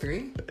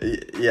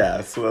 1903?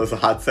 Yeah, so that was a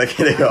hot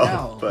second ago. I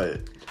know.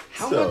 But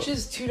how much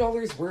is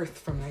 $2 worth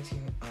from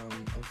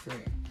 1903?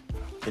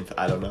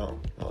 I don't know.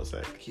 I was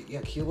like,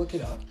 can you look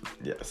it up?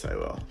 Yes, I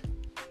will.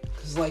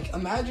 Because, like,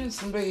 imagine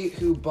somebody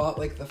who bought,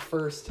 like, the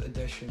first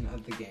edition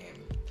of the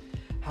game.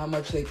 How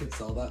much they could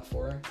sell that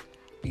for?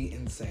 Be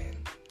insane.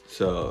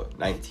 So,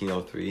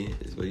 1903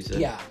 is what you said?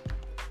 Yeah.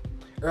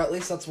 Or at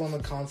least that's when the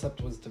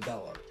concept was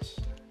developed.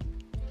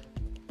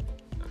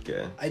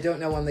 Okay. I don't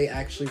know when they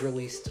actually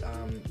released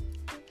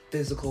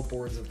physical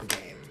boards of the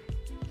game.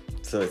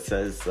 So it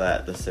says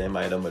that the same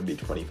item would be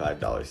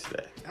 $25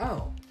 today.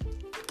 Oh.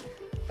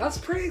 That's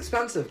pretty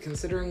expensive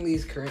considering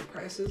these current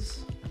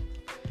prices.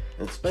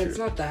 That's but true. It's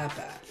not that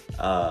bad.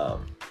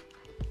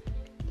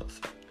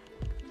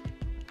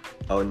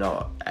 Oh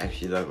no,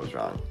 actually that was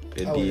wrong.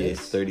 It'd be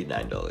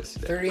 $39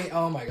 today.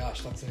 Oh my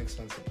gosh, that's an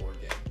expensive board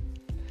game.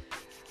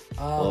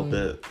 A little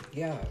bit.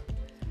 Yeah.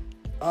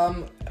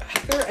 Are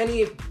there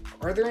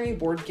any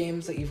board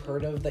games that you've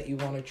heard of that you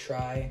want to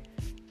try,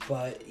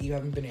 but you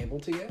haven't been able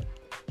to yet?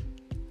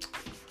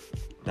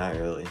 Not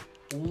really.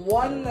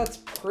 One that's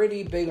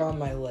pretty big on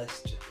my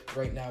list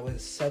right now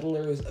is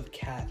Settlers of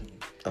Catan.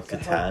 Of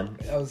Catan?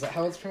 Is that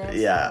how it's pronounced?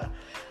 Yeah.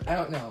 I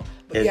don't know.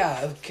 But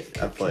I've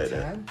played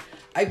Catan.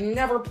 I've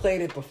never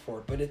played it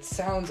before, but it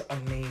sounds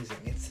amazing.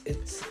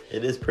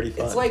 It is pretty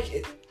fun. It's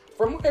like,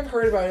 from what I've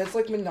heard about it, it's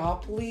like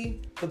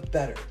Monopoly, but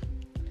better.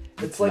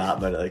 It's like,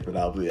 not like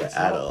Monopoly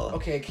at all.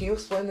 Okay, can you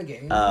explain the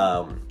game?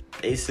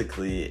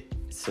 Basically,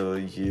 so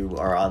you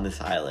are on this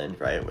island,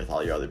 right, with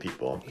all your other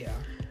people. Yeah.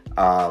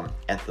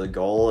 And the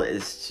goal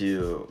is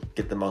to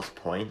get the most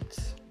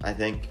points, I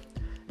think.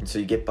 And so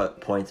you get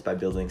points by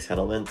building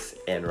settlements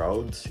and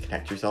roads to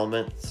connect your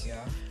settlements.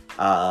 Yeah.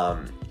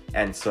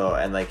 And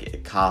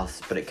it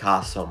costs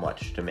so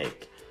much to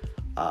make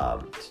a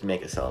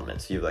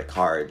settlement. So you have like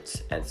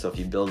cards, and so if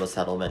you build a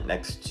settlement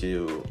next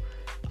to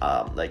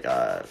like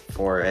a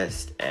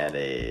forest and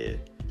a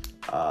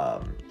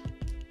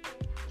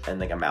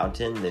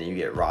mountain, then you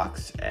get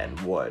rocks and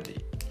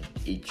wood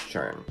each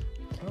turn.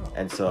 Oh.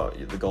 And so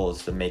the goal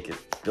is to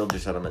build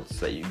your settlements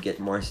so that you get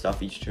more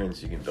stuff each turn,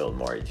 so you can build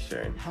more each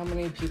turn. How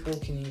many people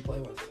can you play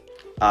with?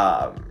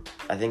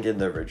 I think in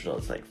the original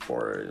it's like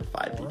 4 to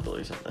 5 people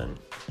or something.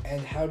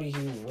 And how do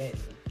you win?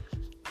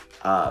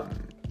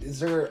 Is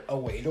there a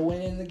way to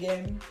win in the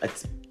game?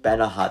 It's been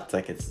a hot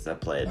second since I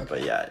played,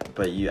 okay.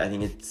 but I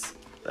think it's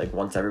like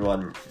once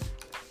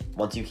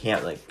you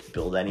can't like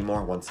build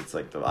anymore, once it's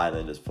like the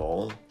island is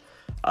full,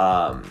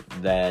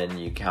 then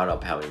you count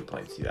up how many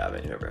points you have,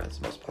 and whoever has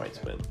the most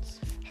points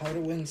wins. How to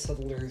win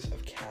Settlers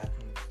of Catan?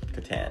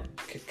 Catan.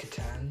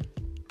 Catan?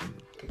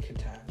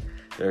 Catan.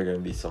 There's gonna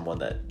be someone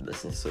that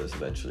listens to this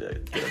eventually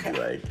gonna be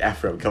like,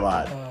 Ephriam, come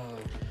on.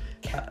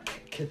 Catan.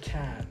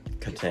 Catan.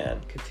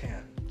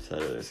 Catan.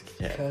 Settlers of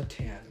Catan.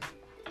 Catan.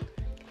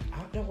 I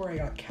don't know where I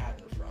got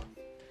Catan from.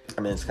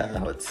 I mean, it's kind of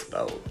how it's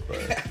spelled,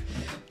 but...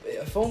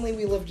 If only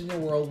we lived in a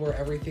world where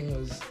everything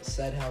was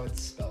said how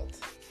it's spelled.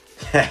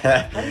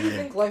 How do you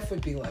think life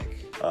would be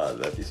like?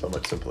 That'd be so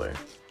much simpler.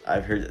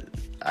 I've heard...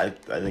 I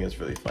think it's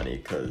really funny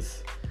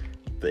because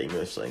the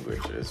English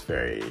language is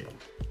very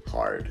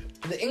hard.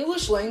 The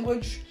English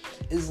language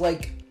is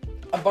like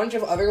a bunch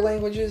of other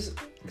languages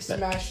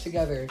smashed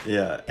together.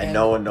 Yeah, and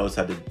no one knows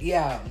how to...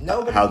 Yeah,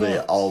 nobody how knows. they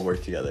all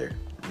work together.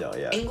 No,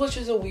 yeah. English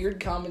is a weird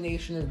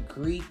combination of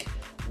Greek,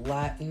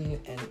 Latin,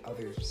 and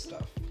other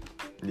stuff.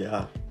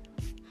 Yeah.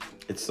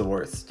 It's the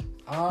worst.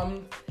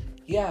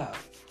 Yeah.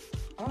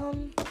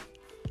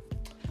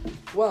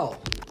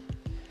 Well.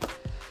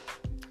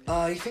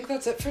 You think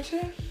that's it for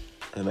today?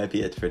 That might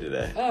be it for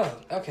today. Oh,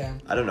 okay.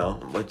 I don't know.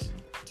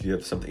 Do you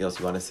have something else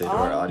you want to say to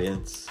our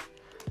audience?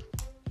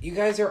 You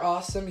guys are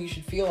awesome. You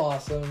should feel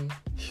awesome.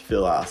 You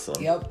feel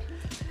awesome. Yep.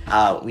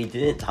 We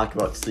didn't talk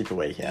about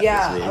Sleepaway Camp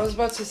Yeah, this week. I was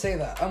about to say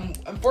that.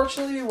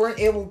 Unfortunately, we weren't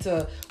able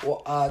to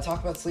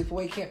talk about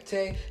Sleepaway Camp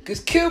today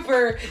because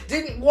Cooper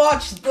didn't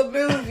watch the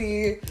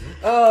movie.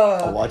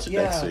 I'll watch it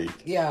next week.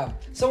 Yeah,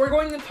 so we're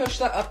going to push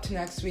that up to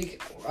next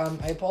week.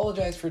 I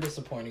apologize for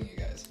disappointing you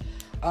guys.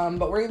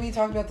 But we're going to be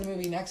talking about the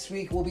movie next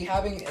week. We'll be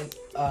having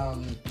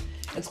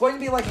it's going to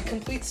be like a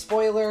complete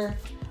spoiler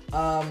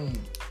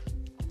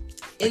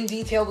in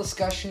detail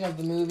discussion of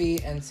the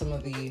movie and some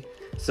of the.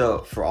 So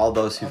for all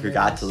those who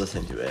forgot to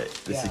listen to it,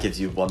 this Yeah. gives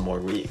you one more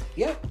week.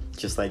 Yep.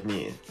 Just like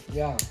me.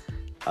 Yeah.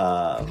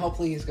 And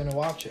hopefully he's gonna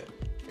watch it,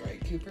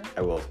 right, Cooper?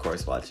 I will of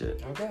course watch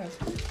it. Okay.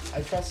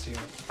 I trust you.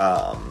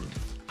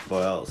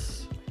 What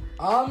else?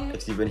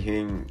 If you've been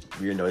hearing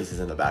weird noises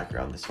in the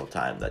background this whole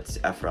time, that's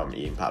Ephraim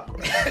eating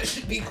popcorn.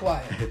 Be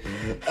quiet.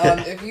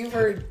 If you've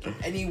heard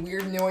any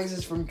weird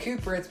noises from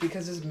Cooper, it's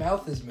because his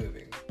mouth is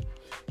moving.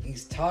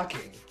 He's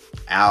talking.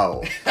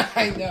 Ow.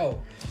 I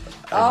know.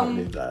 I don't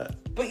need that.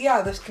 But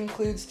yeah, this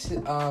concludes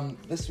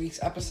this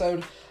week's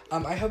episode.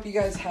 I hope you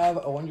guys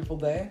have a wonderful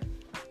day.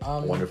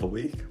 A wonderful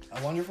week.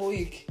 A wonderful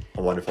week.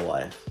 A wonderful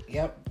life.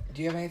 Yep.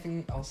 Do you have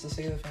anything else to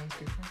say to the fans,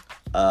 Cooper?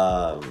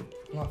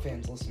 Not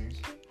fans, listeners.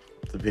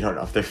 We don't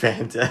know if they're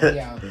fans.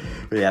 Yeah.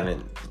 We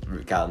haven't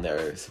gotten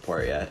their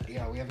support yet.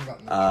 Yeah, we haven't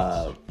gotten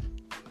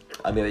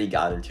I'm gonna be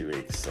gone in 2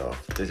 weeks, so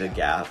if there's a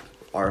gap,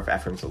 or if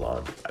Ephraim's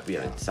alone, we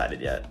haven't decided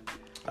yet.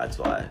 That's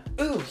why.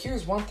 Ooh,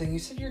 here's one thing. You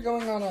said you're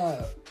going on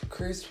a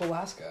cruise to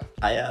Alaska.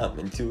 I am,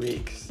 in 2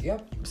 weeks.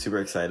 Yep. I'm super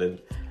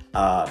excited.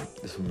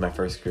 This is my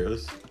first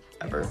cruise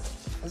ever. Yeah.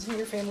 Hasn't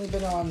your family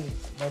been on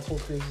multiple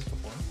cruises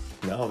before?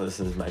 No, this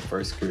is my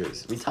first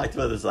cruise. We talked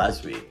about this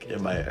last week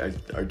in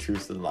our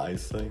Truths and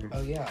Lies thing.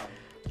 Oh, yeah.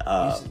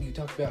 You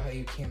talked about how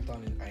you camped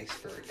on an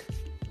iceberg.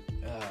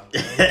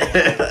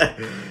 That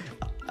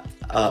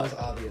was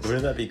obvious.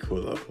 Wouldn't that be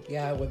cool, though?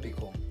 Yeah, it would be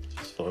cool.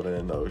 Just floating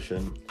in the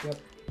ocean. Yep.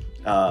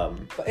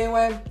 But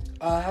anyway,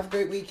 have a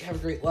great week. Have a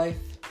great life.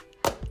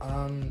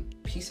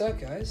 Peace out,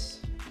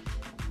 guys.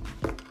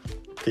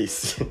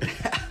 Peace.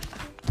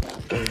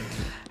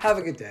 Have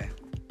a good day.